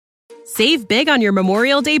Save big on your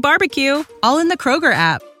Memorial Day barbecue, all in the Kroger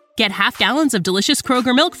app. Get half gallons of delicious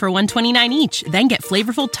Kroger milk for $1.29 each. Then get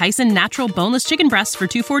flavorful Tyson natural boneless chicken breasts for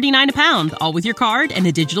 $2.49 a pound, all with your card and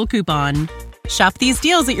a digital coupon. Shop these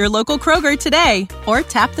deals at your local Kroger today, or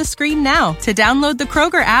tap the screen now to download the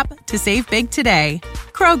Kroger app to save big today.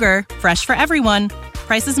 Kroger, fresh for everyone.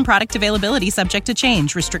 Prices and product availability subject to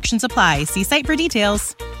change. Restrictions apply. See site for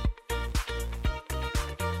details.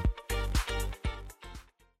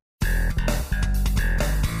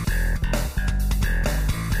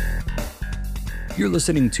 You're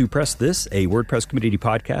listening to Press This, a WordPress community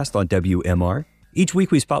podcast on WMR. Each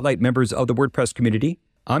week we spotlight members of the WordPress community.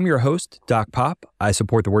 I'm your host, Doc Pop. I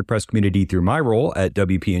support the WordPress community through my role at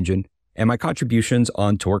WP Engine and my contributions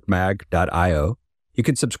on torquemag.io. You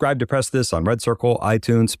can subscribe to Press This on Red Circle,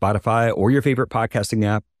 iTunes, Spotify, or your favorite podcasting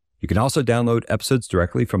app. You can also download episodes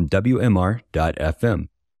directly from WMR.fm.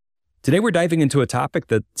 Today we're diving into a topic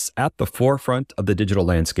that's at the forefront of the digital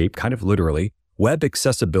landscape, kind of literally, web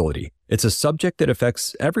accessibility. It's a subject that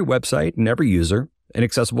affects every website and every user.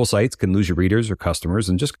 Inaccessible sites can lose your readers or customers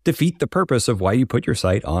and just defeat the purpose of why you put your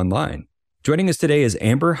site online. Joining us today is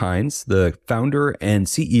Amber Hinds, the founder and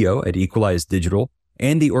CEO at Equalize Digital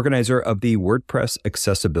and the organizer of the WordPress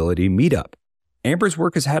Accessibility Meetup. Amber's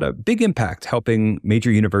work has had a big impact helping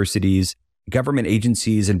major universities, government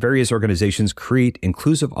agencies, and various organizations create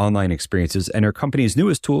inclusive online experiences. And her company's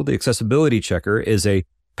newest tool, the Accessibility Checker, is a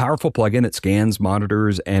powerful plugin that scans,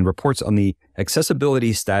 monitors, and reports on the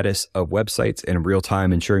accessibility status of websites in real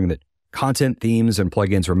time, ensuring that content, themes, and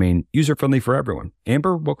plugins remain user-friendly for everyone.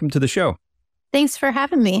 Amber, welcome to the show. Thanks for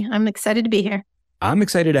having me. I'm excited to be here. I'm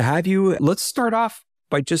excited to have you. Let's start off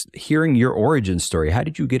by just hearing your origin story. How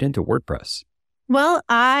did you get into WordPress? Well,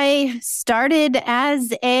 I started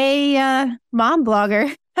as a mom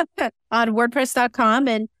blogger on WordPress.com,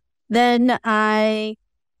 and then I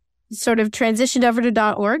sort of transitioned over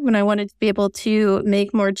to .org when I wanted to be able to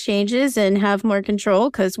make more changes and have more control,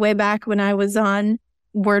 because way back when I was on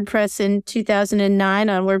WordPress in 2009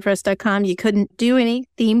 on WordPress.com, you couldn't do any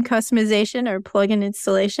theme customization or plugin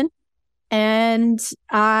installation. And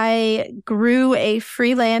I grew a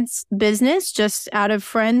freelance business just out of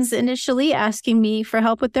friends initially asking me for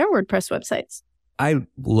help with their WordPress websites. I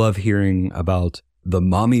love hearing about the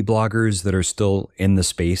mommy bloggers that are still in the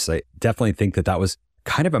space. I definitely think that was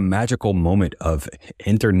kind of a magical moment of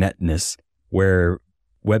internetness where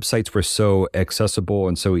websites were so accessible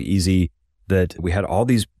and so easy that we had all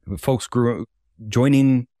these folks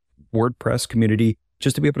joining WordPress community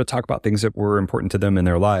just to be able to talk about things that were important to them in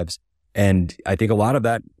their lives. And I think a lot of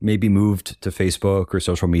that maybe moved to Facebook or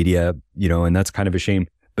social media, and that's kind of a shame.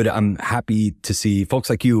 But I'm happy to see folks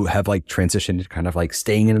like you have transitioned to kind of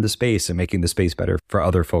staying into the space and making the space better for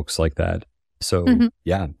other folks like that. So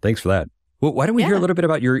yeah, thanks for that. Well, why don't we hear a little bit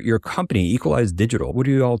about your company, Equalize Digital? What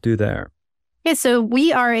do you all do there? Yeah, so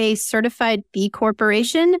we are a certified B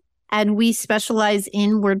Corporation, and we specialize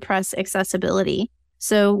in WordPress accessibility.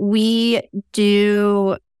 So we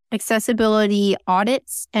do accessibility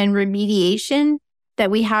audits and remediation that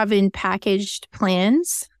we have in packaged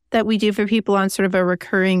plans that we do for people on sort of a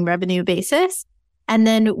recurring revenue basis. And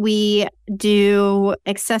then we do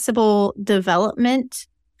accessible development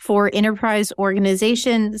for enterprise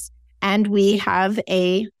organizations. And we have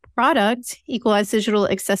a product, Equalize Digital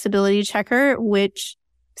Accessibility Checker, which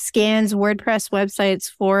scans WordPress websites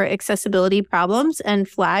for accessibility problems and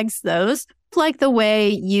flags those, like the way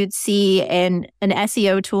you'd see an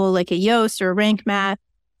SEO tool like a Yoast or Rank Math,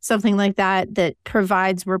 something like that, that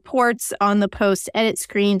provides reports on the post edit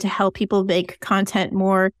screen to help people make content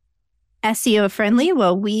more SEO friendly.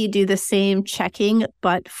 Well, we do the same checking,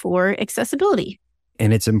 but for accessibility.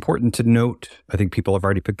 And it's important to note, I think people have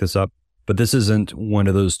already picked this up, but this isn't one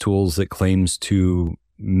of those tools that claims to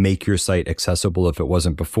make your site accessible if it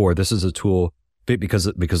wasn't before. This is a tool because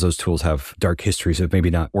those tools have dark histories of maybe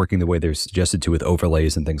not working the way they're suggested to with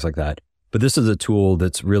overlays and things like that. But this is a tool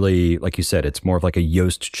that's really, like you said, it's more of like a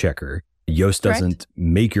Yoast checker. Yoast doesn't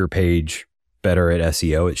make your page better at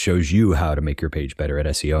SEO. It shows you how to make your page better at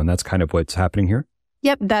SEO. And that's kind of what's happening here.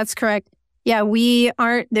 Yep, that's correct. Yeah,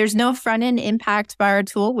 there's no front-end impact by our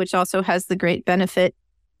tool, which also has the great benefit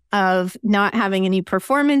of not having any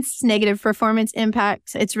negative performance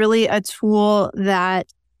impact. It's really a tool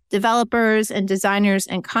that developers and designers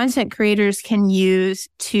and content creators can use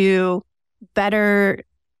to better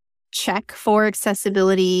check for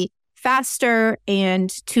accessibility faster and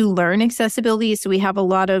to learn accessibility. So we have a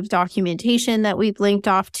lot of documentation that we've linked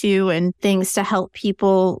off to and things to help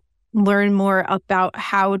people learn more about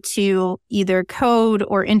how to either code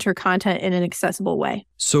or enter content in an accessible way.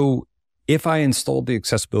 So if I installed the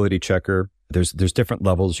accessibility checker, There's different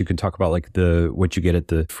levels. You can talk about like what you get at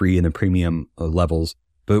the free and the premium levels.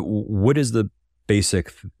 But what is the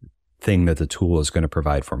basic thing that the tool is going to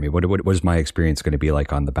provide for me? What is my experience going to be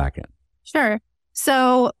like on the back end? Sure.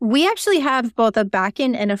 So we actually have both a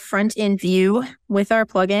back-end and a front-end view with our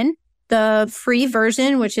plugin. The free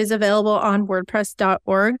version, which is available on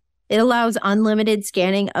WordPress.org, it allows unlimited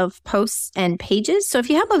scanning of posts and pages. So if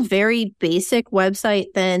you have a very basic website,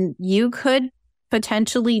 then you could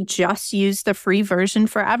potentially just use the free version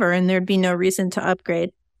forever and there'd be no reason to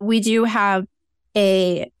upgrade. We do have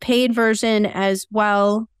a paid version as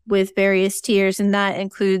well with various tiers, and that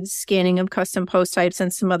includes scanning of custom post types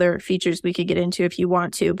and some other features we could get into if you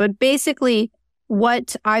want to. But basically,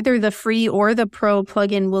 what either the free or the pro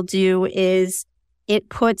plugin will do is it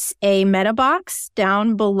puts a meta box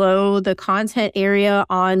down below the content area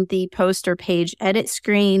on the post or page edit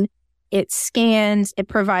screen. It scans, it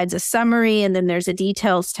provides a summary, and then there's a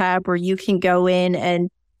details tab where you can go in and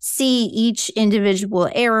see each individual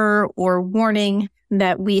error or warning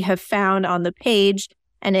that we have found on the page,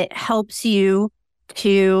 and it helps you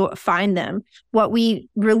to find them. What we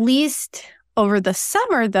released over the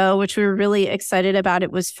summer, though, which we were really excited about,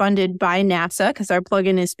 it was funded by NASA because our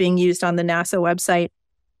plugin is being used on the NASA website,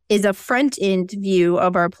 is a front-end view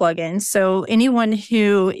of our plugin. So anyone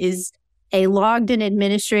who is a logged-in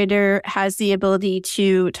administrator has the ability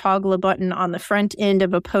to toggle a button on the front end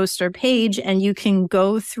of a post or page, and you can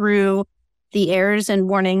go through the errors and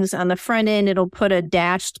warnings on the front end. It'll put a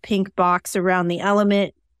dashed pink box around the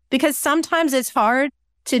element because sometimes it's hard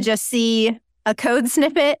to just see a code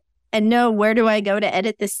snippet and know where do I go to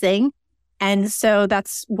edit this thing. And so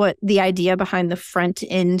that's what the idea behind the front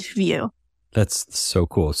end view. That's so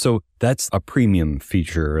cool. So that's a premium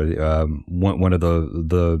feature, one of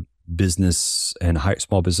the business and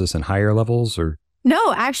small business and higher levels, or?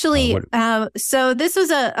 No, actually. So this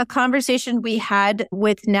was a conversation we had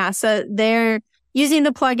with NASA. They're using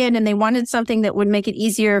the plugin and they wanted something that would make it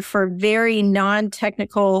easier for very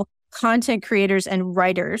non-technical content creators and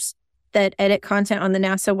writers that edit content on the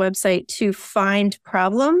NASA website to find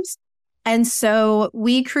problems. And so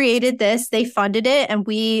we created this, they funded it, and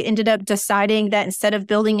we ended up deciding that instead of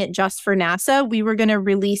building it just for NASA, we were going to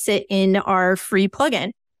release it in our free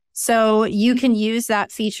plugin. So you can use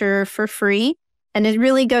that feature for free. And it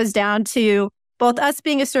really goes down to both us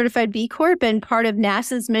being a certified B Corp, and part of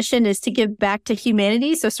NASA's mission is to give back to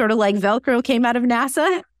humanity. So sort of like Velcro came out of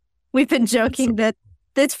NASA. We've been joking that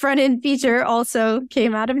this front end feature also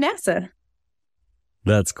came out of NASA.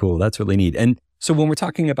 That's cool. That's really neat. And so when we're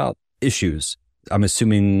talking about issues, I'm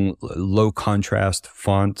assuming low contrast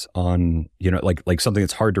font on, like something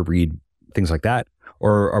that's hard to read, things like that.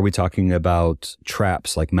 Or are we talking about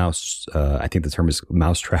traps like mouse? I think the term is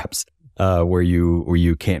mouse traps, where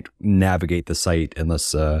you can't navigate the site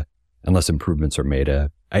unless improvements are made.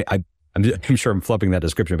 I'm sure I'm flubbing that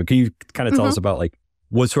description, but can you kind of tell us about like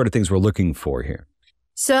what sort of things we're looking for here?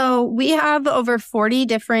 So we have over 40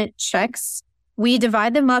 different checks. We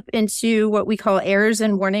divide them up into what we call errors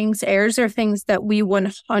and warnings. Errors are things that we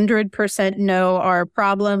 100% know are a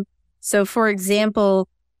problem. So for example,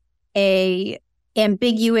 a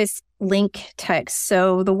ambiguous link text.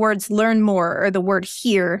 So the words learn more or the word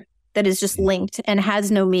here that is just linked and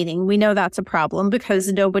has no meaning. We know that's a problem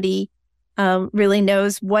because nobody really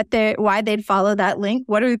knows why they'd follow that link.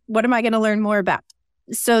 What am I going to learn more about?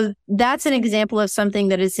 So that's an example of something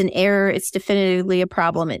that is an error. It's definitively a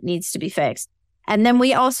problem. It needs to be fixed. And then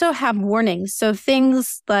we also have warnings. So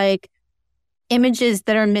things like images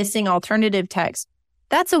that are missing alternative text.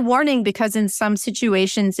 That's a warning because in some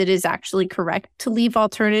situations, it is actually correct to leave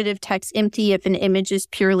alternative text empty if an image is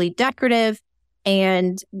purely decorative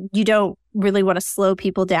and you don't really want to slow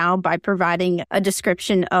people down by providing a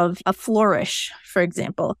description of a flourish, for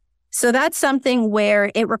example. So that's something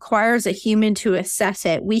where it requires a human to assess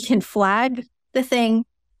it. We can flag the thing,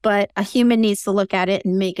 but a human needs to look at it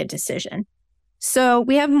and make a decision. So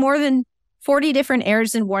we have more than 40 different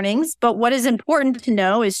errors and warnings, but what is important to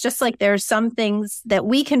know is just like there are some things that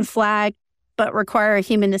we can flag but require a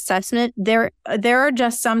human assessment, there are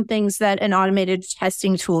just some things that an automated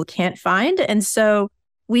testing tool can't find. And so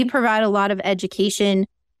we provide a lot of education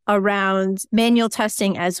around manual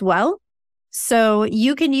testing as well. So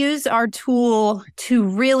you can use our tool to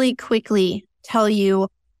really quickly tell you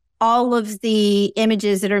all of the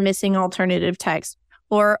images that are missing alternative text,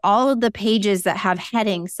 or all of the pages that have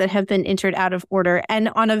headings that have been entered out of order. And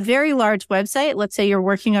on a very large website, let's say you're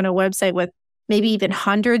working on a website with maybe even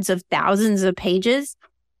hundreds of thousands of pages,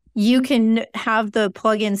 you can have the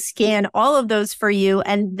plugin scan all of those for you,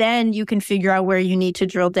 and then you can figure out where you need to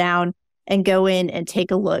drill down and go in and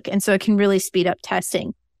take a look. And so it can really speed up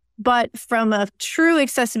testing. But from a true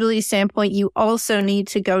accessibility standpoint, you also need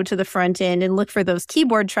to go to the front end and look for those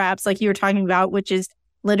keyboard traps like you were talking about, which is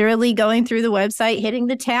literally going through the website, hitting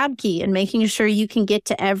the tab key and making sure you can get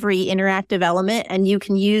to every interactive element and you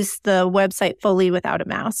can use the website fully without a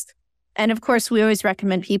mouse. And of course, we always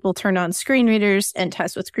recommend people turn on screen readers and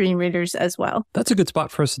test with screen readers as well. That's a good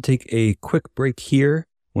spot for us to take a quick break here.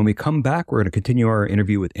 When we come back, we're going to continue our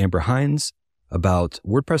interview with Amber Hinds about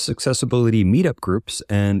WordPress accessibility meetup groups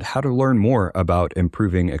and how to learn more about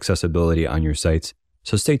improving accessibility on your sites.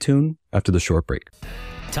 So stay tuned after the short break.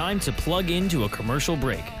 Time to plug into a commercial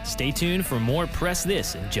break. Stay tuned for more Press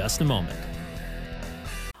This in just a moment.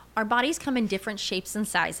 Our bodies come in different shapes and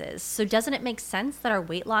sizes, so doesn't it make sense that our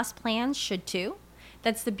weight loss plans should too?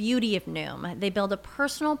 That's the beauty of Noom. They build a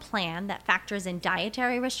personal plan that factors in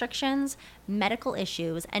dietary restrictions, medical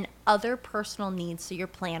issues, and other personal needs so your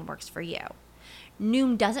plan works for you.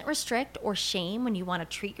 Noom doesn't restrict or shame when you want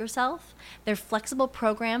to treat yourself. Their flexible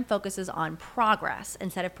program focuses on progress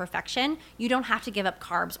instead of perfection. You don't have to give up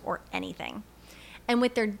carbs or anything. And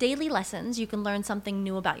with their daily lessons, you can learn something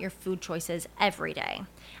new about your food choices every day.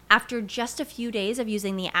 After just a few days of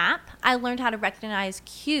using the app, I learned how to recognize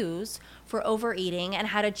cues for overeating and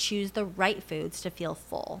how to choose the right foods to feel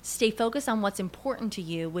full. Stay focused on what's important to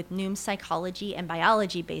you with Noom's psychology and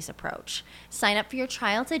biology-based approach. Sign up for your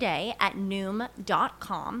trial today at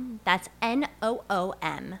Noom.com. That's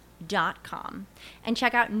Noom.com. And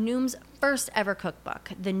check out Noom's first ever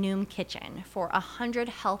cookbook, The Noom Kitchen, for 100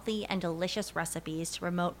 healthy and delicious recipes to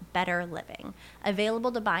promote better living.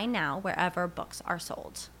 Available to buy now wherever books are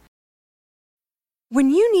sold. When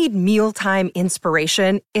you need mealtime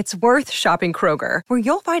inspiration, it's worth shopping Kroger, where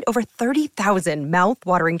you'll find over 30,000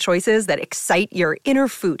 mouth-watering choices that excite your inner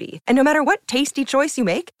foodie. And no matter what tasty choice you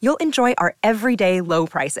make, you'll enjoy our everyday low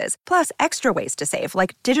prices, plus extra ways to save,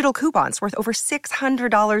 like digital coupons worth over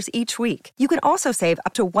 $600 each week. You can also save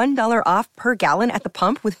up to $1 off per gallon at the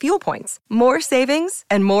pump with fuel points. More savings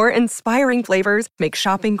and more inspiring flavors make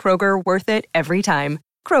shopping Kroger worth it every time.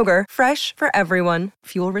 Kroger, fresh for everyone.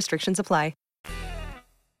 Fuel restrictions apply.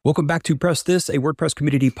 Welcome back to Press This, a WordPress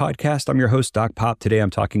community podcast. I'm your host, Doc Pop. Today I'm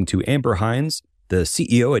talking to Amber Hinds, the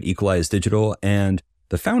CEO at Equalize Digital and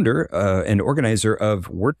the founder and organizer of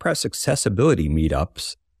WordPress accessibility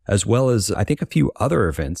meetups, as well as, I think, a few other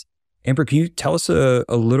events. Amber, can you tell us a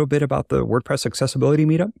little bit about the WordPress accessibility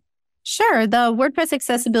meetup? Sure. The WordPress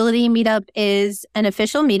accessibility meetup is an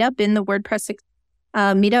official meetup in the WordPress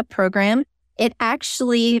meetup program. It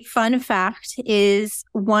actually, fun fact, is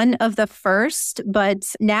one of the first,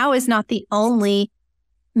 but now is not the only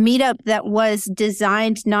meetup that was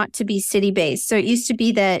designed not to be city-based. So it used to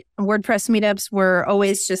be that WordPress meetups were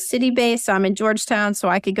always just city-based. So I'm in Georgetown, so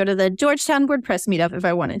I could go to the Georgetown WordPress meetup if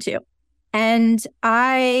I wanted to. And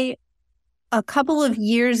a couple of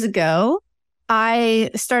years ago,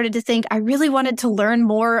 I started to think I really wanted to learn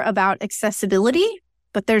more about accessibility.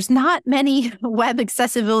 But there's not many web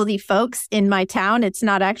accessibility folks in my town. It's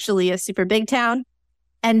not actually a super big town.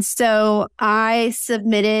 And so I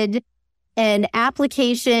submitted an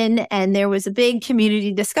application and there was a big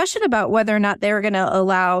community discussion about whether or not they were going to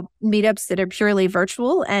allow meetups that are purely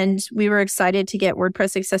virtual. And we were excited to get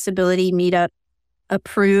WordPress accessibility meetup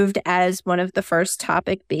approved as one of the first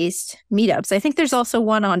topic-based meetups. I think there's also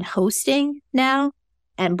one on hosting now,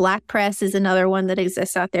 and Black Press is another one that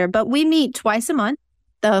exists out there. But we meet twice a month.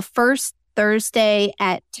 The first Thursday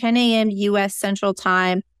at 10 a.m. U.S. Central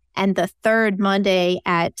Time and the third Monday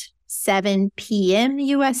at 7 p.m.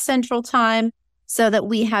 U.S. Central Time so that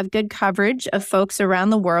we have good coverage of folks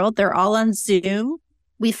around the world. They're all on Zoom.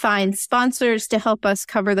 We find sponsors to help us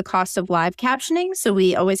cover the cost of live captioning. So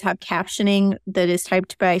we always have captioning that is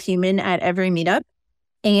typed by a human at every meetup.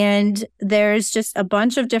 And there's just a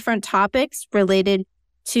bunch of different topics related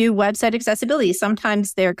to website accessibility.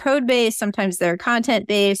 Sometimes they're code-based, sometimes they're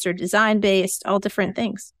content-based or design-based, all different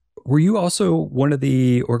things. Were you also one of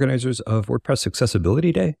the organizers of WordPress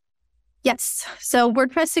Accessibility Day? Yes. So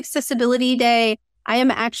WordPress Accessibility Day, I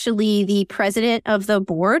am actually the president of the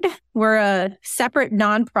board. We're a separate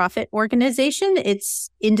nonprofit organization.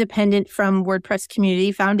 It's independent from WordPress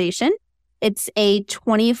Community Foundation. It's a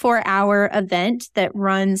 24-hour event that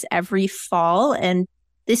runs every fall. And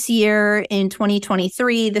this year in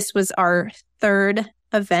 2023, this was our third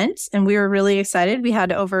event, and we were really excited. We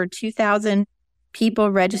had over 2,000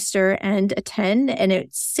 people register and attend, and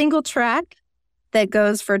it's single track that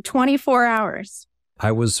goes for 24 hours.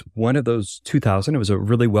 I was one of those 2,000. It was a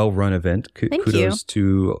really well-run event. Kudos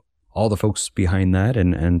to all the folks behind that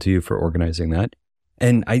and to you for organizing that.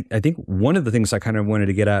 And I think one of the things I kind of wanted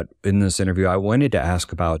to get at in this interview, I wanted to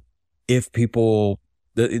ask about if people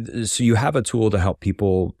So you have a tool to help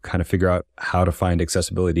people kind of figure out how to find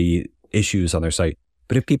accessibility issues on their site.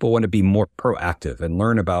 But if people want to be more proactive and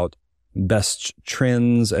learn about best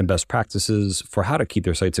trends and best practices for how to keep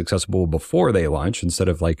their sites accessible before they launch instead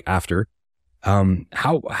of like after,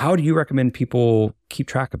 how do you recommend people keep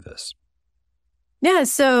track of this? Yeah,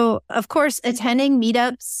 so of course, attending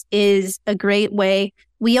meetups is a great way.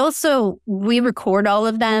 We record all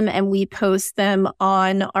of them and we post them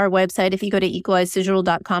on our website. If you go to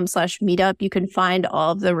equalizedigital.com/meetup, you can find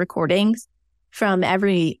all of the recordings from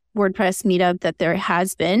every WordPress meetup that there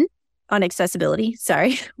has been on accessibility.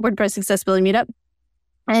 WordPress accessibility meetup.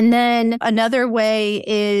 And then another way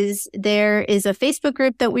is there is a Facebook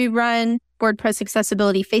group that we run, WordPress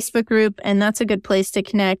accessibility Facebook group, and that's a good place to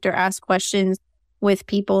connect or ask questions with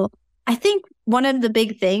people. I think one of the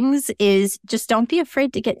big things is just don't be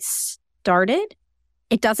afraid to get started.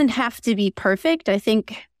 It doesn't have to be perfect. I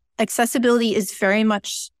think accessibility is very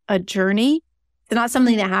much a journey. It's not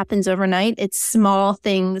something that happens overnight. It's small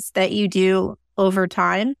things that you do over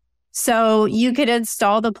time. So you could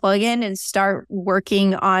install the plugin and start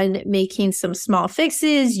working on making some small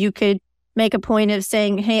fixes. You could make a point of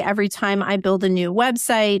saying, hey, every time I build a new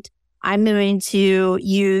website, I'm going to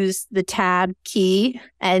use the tab key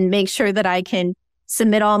and make sure that I can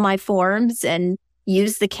submit all my forms and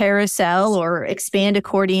use the carousel or expand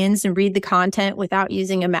accordions and read the content without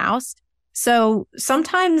using a mouse. So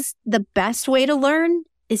sometimes the best way to learn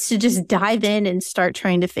is to just dive in and start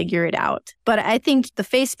trying to figure it out. But I think the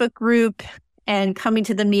Facebook group and coming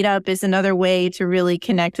to the meetup is another way to really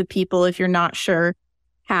connect with people if you're not sure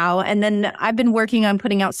how. And then I've been working on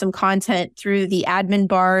putting out some content through the admin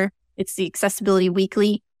bar. It's the Accessibility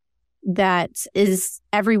Weekly. That is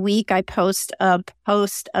every week I post a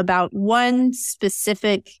post about one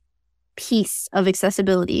specific piece of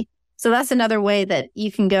accessibility. So that's another way that you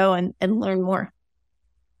can go and learn more.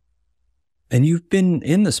 And you've been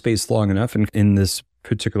in the space long enough and in this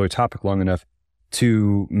particular topic long enough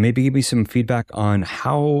to maybe give me some feedback on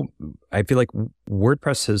how I feel like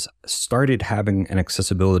WordPress has started having an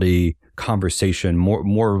accessibility conversation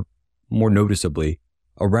more noticeably.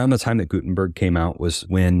 Around the time that Gutenberg came out was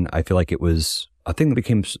when I feel like it was a thing that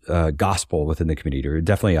became gospel within the community, or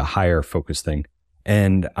definitely a higher focus thing.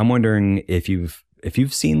 And I'm wondering if you've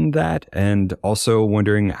seen that, and also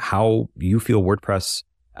wondering how you feel WordPress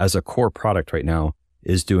as a core product right now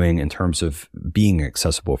is doing in terms of being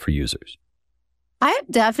accessible for users. I have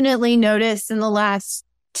definitely noticed in the last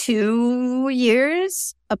 2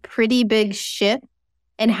 years a pretty big shift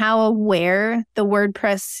in how aware the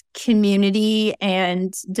WordPress community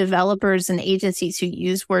and developers and agencies who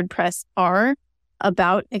use WordPress are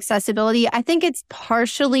about accessibility. I think it's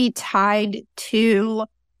partially tied to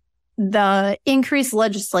the increased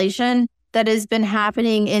legislation that has been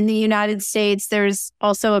happening in the United States. There's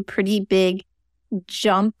also a pretty big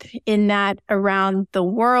jump in that around the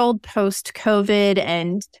world post-COVID.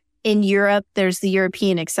 And in Europe, there's the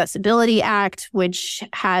European Accessibility Act, which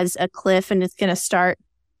has a cliff and it's going to start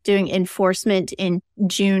doing enforcement in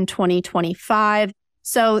June 2025.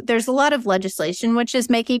 So there's a lot of legislation, which is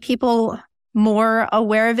making people more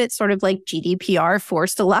aware of it, sort of like GDPR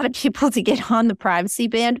forced a lot of people to get on the privacy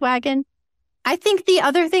bandwagon. I think the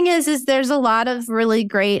other thing is there's a lot of really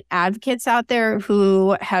great advocates out there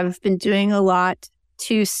who have been doing a lot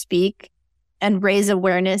to speak and raise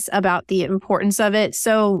awareness about the importance of it.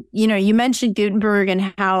 So, you mentioned Gutenberg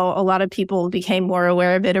and how a lot of people became more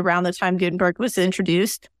aware of it around the time Gutenberg was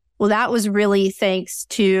introduced. Well, that was really thanks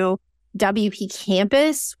to WP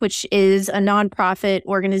Campus, which is a nonprofit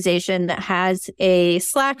organization that has a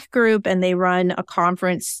Slack group, and they run a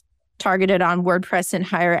conference targeted on WordPress and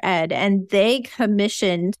higher ed. And they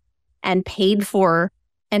commissioned and paid for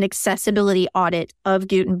an accessibility audit of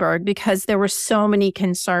Gutenberg because there were so many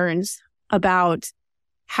concerns about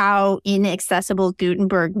how inaccessible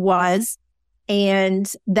Gutenberg was.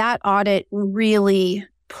 And that audit really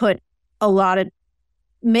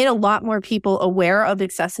made a lot more people aware of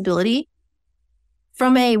accessibility.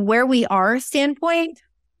 From a where we are standpoint,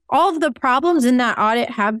 all of the problems in that audit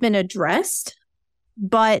have been addressed,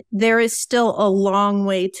 but there is still a long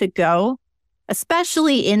way to go,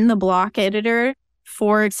 especially in the block editor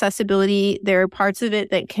for accessibility. There are parts of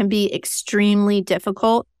it that can be extremely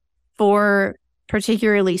difficult for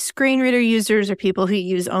particularly screen reader users or people who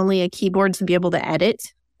use only a keyboard to be able to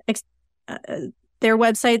edit their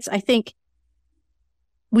websites. I think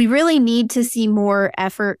we really need to see more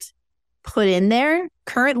effort put in there.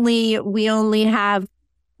 Currently, we only have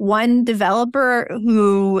one developer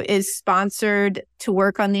who is sponsored to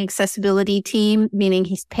work on the accessibility team, meaning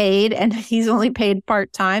he's paid, and he's only paid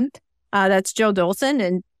part-time. That's Joe Dolson.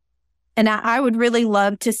 And And I would really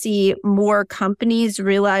love to see more companies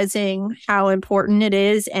realizing how important it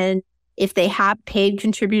is. And if they have paid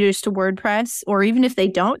contributors to WordPress, or even if they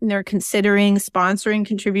don't, and they're considering sponsoring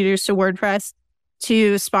contributors to WordPress,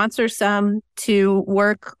 to sponsor some to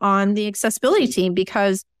work on the accessibility team,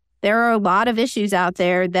 because there are a lot of issues out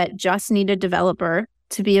there that just need a developer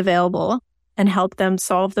to be available and help them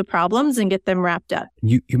solve the problems and get them wrapped up.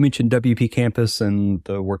 You mentioned WP Campus and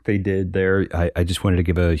the work they did there. I just wanted to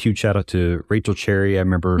give a huge shout out to Rachel Cherry. I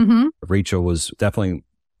remember Rachel was definitely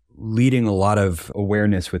leading a lot of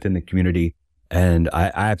awareness within the community. And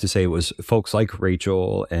I have to say it was folks like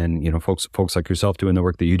Rachel and, folks like yourself doing the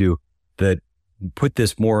work that you do that put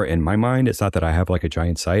this more in my mind. It's not that I have like a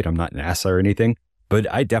giant site. I'm not NASA or anything,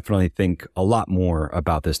 but I definitely think a lot more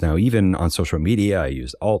about this now. Even on social media, I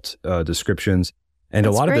use alt descriptions. And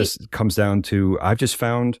That's a lot great. of this comes down to, I've just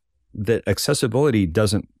found that accessibility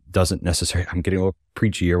doesn't necessarily, I'm getting a little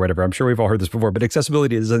preachy or whatever. I'm sure we've all heard this before, but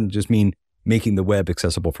accessibility doesn't just mean making the web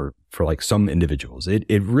accessible for like some individuals. It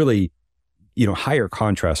really, higher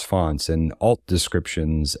contrast fonts and alt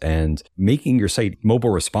descriptions and making your site mobile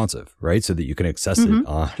responsive, right? So that you can access it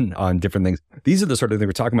on different things. These are the sort of things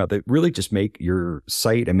we're talking about that really just make your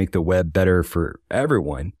site and make the web better for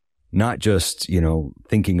everyone, not just,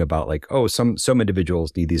 thinking about like, oh, some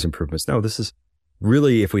individuals need these improvements. No, this is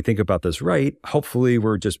really, if we think about this right, hopefully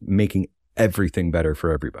we're just making everything better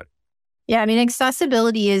for everybody. Yeah, I mean,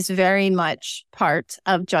 accessibility is very much part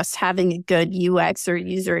of just having a good UX or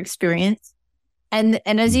user experience. And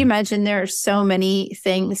as you mentioned, there are so many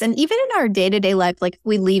things. And even in our day-to-day life, like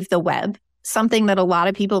we leave the web, something that a lot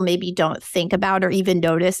of people maybe don't think about or even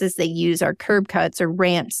notice is they use our curb cuts or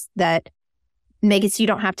ramps that make it so you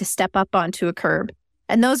don't have to step up onto a curb.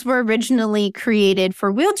 And those were originally created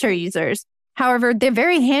for wheelchair users. However, they're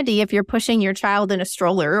very handy if you're pushing your child in a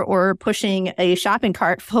stroller or pushing a shopping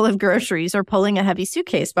cart full of groceries or pulling a heavy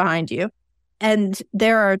suitcase behind you. And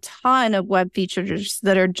there are a ton of web features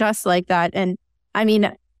that are just like that. And I mean,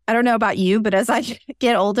 I don't know about you, but as I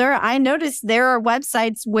get older, I notice there are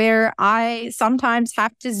websites where I sometimes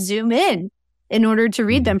have to zoom in order to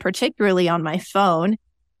read them, particularly on my phone.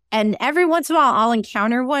 And every once in a while, I'll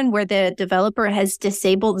encounter one where the developer has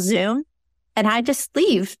disabled Zoom. And I just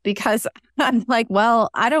leave because I'm like, well,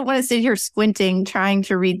 I don't want to sit here squinting trying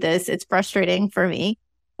to read this. It's frustrating for me.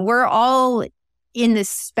 We're all in this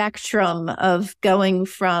spectrum of going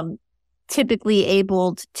from typically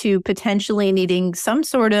abled to potentially needing some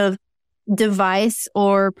sort of device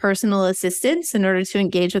or personal assistance in order to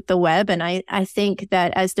engage with the web. And I think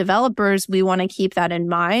that as developers, we want to keep that in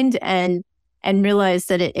mind and realize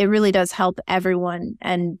that it really does help everyone.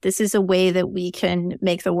 And this is a way that we can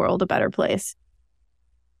make the world a better place.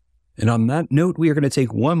 And on that note, we are going to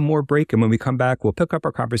take one more break. And when we come back, we'll pick up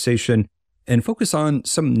our conversation and focus on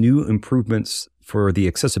some new improvements for the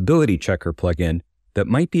accessibility checker plugin that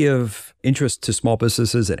might be of interest to small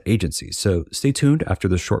businesses and agencies. So stay tuned after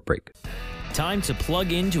this short break. Time to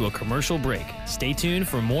plug into a commercial break. Stay tuned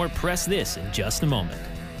for more Press This in just a moment.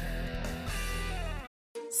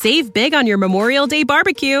 Save big on your Memorial Day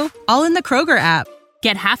barbecue, all in the Kroger app.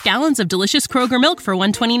 Get half gallons of delicious Kroger milk for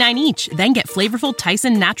 $1.29 each. Then get flavorful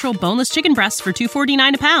Tyson natural boneless chicken breasts for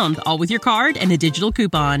 $2.49 a pound, all with your card and a digital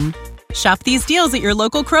coupon. Shop these deals at your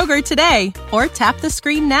local Kroger today, or tap the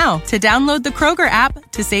screen now to download the Kroger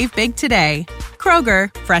app to save big today.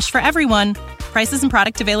 Kroger, fresh for everyone. Prices and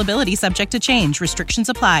product availability subject to change. Restrictions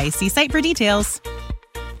apply. See site for details.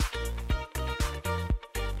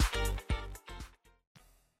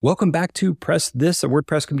 Welcome back to Press This, a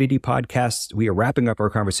WordPress community podcast. We are wrapping up our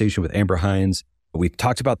conversation with Amber Hinds. We've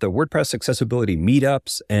talked about the WordPress accessibility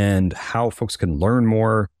meetups and how folks can learn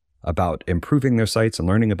more about improving their sites and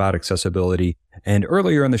learning about accessibility. And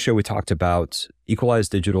earlier in the show, we talked about Equalize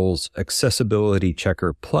Digital's accessibility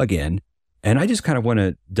checker plugin. And I just kind of want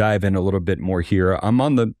to dive in a little bit more here. I'm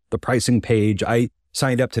on the pricing page. I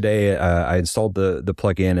signed up today. I installed the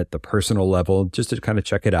plugin at the personal level just to kind of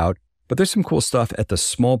check it out. But there's some cool stuff at the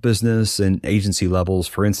small business and agency levels.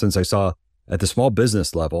 For instance, I saw at the small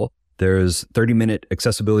business level, there's 30-minute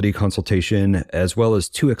accessibility consultation, as well as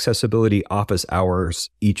 2 accessibility office hours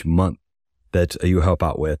each month that you help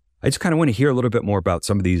out with. I just kind of want to hear a little bit more about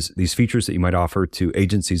some of these features that you might offer to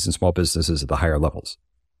agencies and small businesses at the higher levels.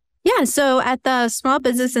 Yeah, so at the small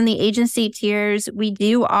business and the agency tiers, we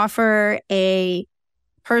do offer a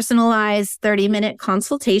personalized 30-minute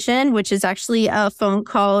consultation, which is actually a phone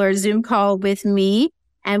call or Zoom call with me.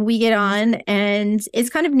 And we get on, and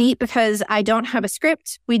it's kind of neat because I don't have a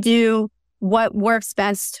script. We do what works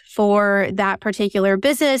best for that particular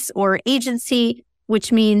business or agency.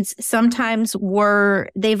 which means sometimes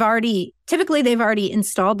they've already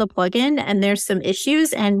installed the plugin and there's some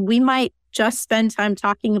issues, and we might just spend time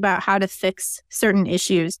talking about how to fix certain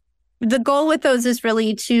issues. The goal with those is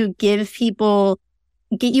really to get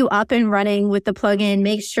you up and running with the plugin,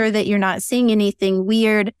 make sure that you're not seeing anything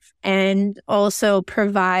weird, and also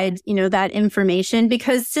provide, that information,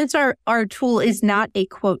 because since our tool is not a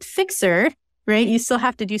quote fixer, right? You still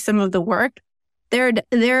have to do some of the work.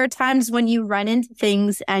 There are times when you run into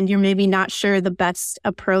things and you're maybe not sure the best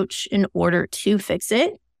approach in order to fix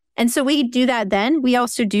it. And so we do that then. We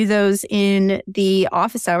also do those in the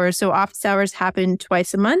office hours. So office hours happen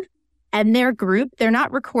twice a month, and they're grouped. They're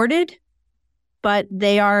not recorded, but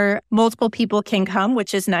multiple people can come,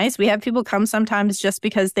 which is nice. We have people come sometimes just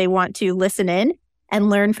because they want to listen in and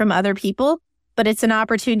learn from other people, but it's an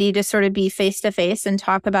opportunity to sort of be face-to-face and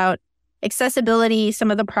talk about accessibility,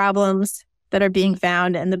 some of the problems that are being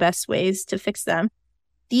found, and the best ways to fix them.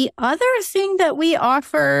 The other thing that we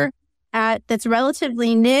offer that's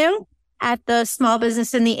relatively new at the small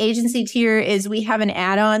business and the agency tier is we have an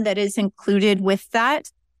add-on that is included with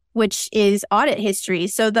that, which is audit history.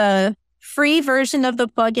 So the free version of the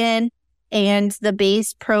plugin and the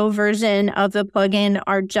base pro version of the plugin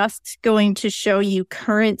are just going to show you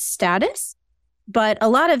current status. But a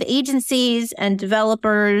lot of agencies and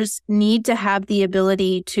developers need to have the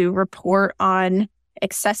ability to report on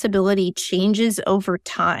accessibility changes over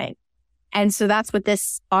time. And so that's what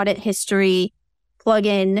this audit history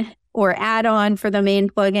plugin or add-on for the main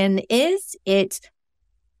plugin is. It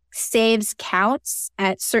saves counts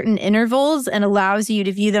at certain intervals and allows you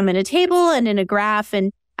to view them in a table and in a graph,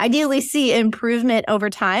 and ideally see improvement over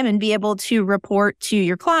time and be able to report to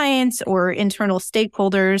your clients or internal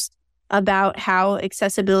stakeholders about how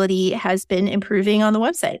accessibility has been improving on the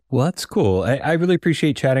website. Well, that's cool. I really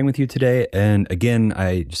appreciate chatting with you today. And again,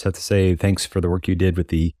 I just have to say thanks for the work you did with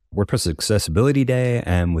the WordPress Accessibility Day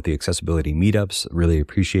and with the accessibility meetups. Really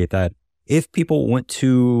appreciate that. If people want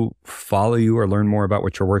to follow you or learn more about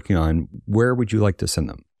what you're working on, where would you like to send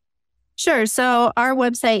them? Sure. So our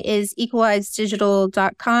website is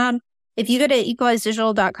equalizedigital.com. If you go to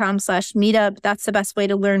equalizedigital.com/meetup, that's the best way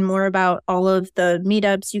to learn more about all of the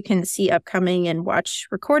meetups. You can see upcoming and watch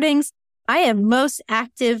recordings. I am most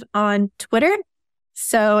active on Twitter.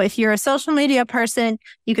 So if you're a social media person,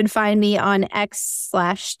 you can find me on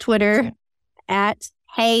X/Twitter at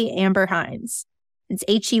Hey Amber Hinds. It's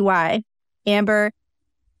HEY, Amber,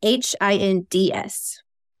 HINDS.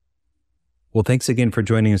 Well, thanks again for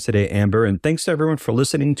joining us today, Amber. And thanks to everyone for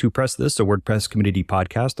listening to Press This, a WordPress community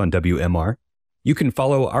podcast on WMR. You can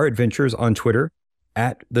follow our adventures on Twitter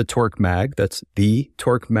at the Torque Mag. That's the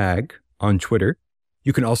Torque Mag on Twitter.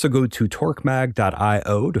 You can also go to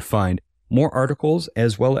torquemag.io to find more articles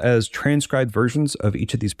as well as transcribed versions of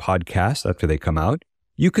each of these podcasts after they come out.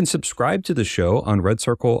 You can subscribe to the show on Red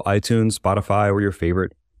Circle, iTunes, Spotify, or your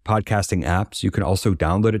favorite podcasting apps. You can also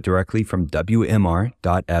download it directly from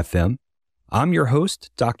WMR.fm. I'm your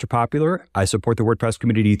host, Dr. Popular. I support the WordPress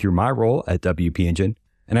community through my role at WP Engine,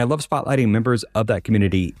 and I love spotlighting members of that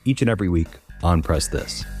community each and every week on Press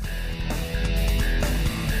This.